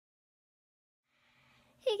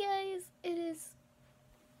Hey guys, it is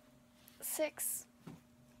 6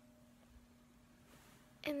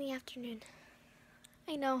 in the afternoon.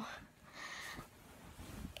 I know.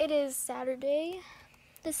 It is Saturday.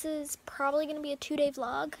 This is probably going to be a 2-day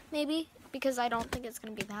vlog, maybe, because I don't think it's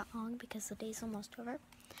going to be that long because the day's almost over.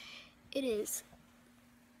 It is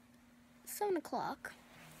 7 o'clock.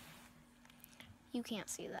 You can't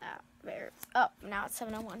see that. Oh, now it's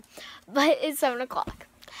 7:01. But it's 7 o'clock.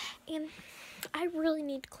 And I really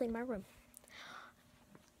need to clean my room.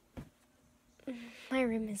 My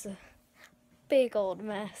room is a big old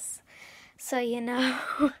mess. So, you know,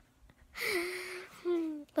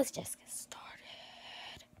 let's just get started.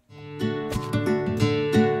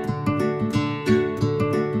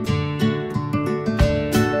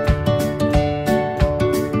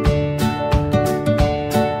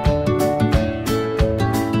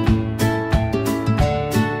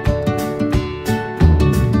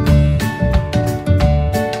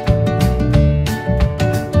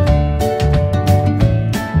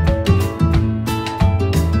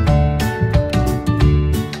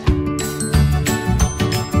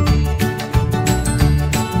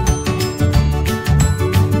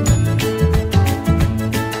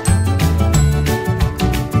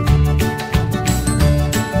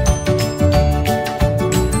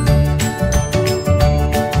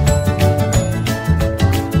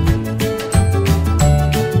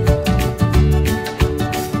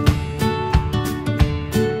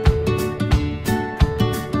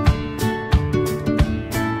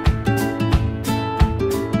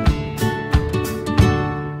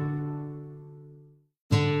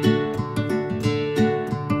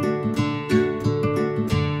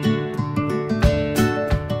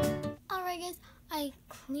 I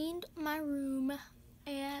cleaned my room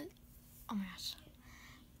and oh my gosh,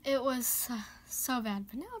 it was so bad,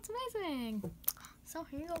 but now it's amazing. So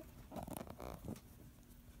here you go.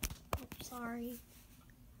 Oops, sorry.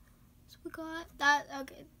 So we got that.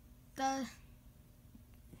 Okay, got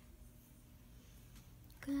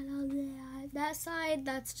all that side.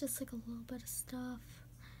 That's just like a little bit of stuff.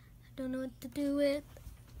 I don't know what to do with.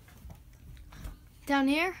 Down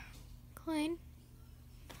here, clean.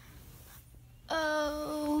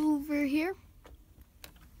 Over here,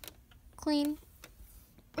 clean.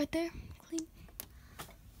 Right there, clean.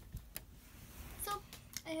 So,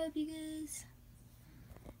 I hope you guys,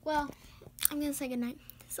 well, I'm gonna say goodnight.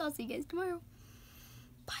 So I'll see you guys tomorrow.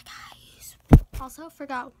 Bye, guys. Also,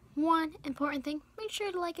 forgot one important thing. Make sure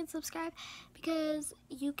to like and subscribe because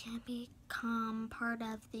you can become part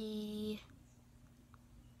of the,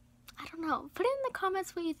 I don't know. Put in the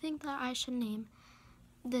comments what you think that I should name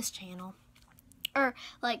this channel. Or,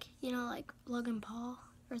 like, you know, like Logan Paul,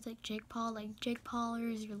 or it's like Jake Paul, like Jake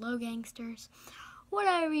Paulers or Low Gangsters,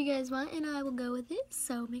 whatever you guys want, and I will go with it.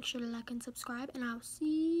 So make sure to like and subscribe, and I'll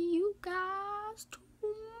see you guys.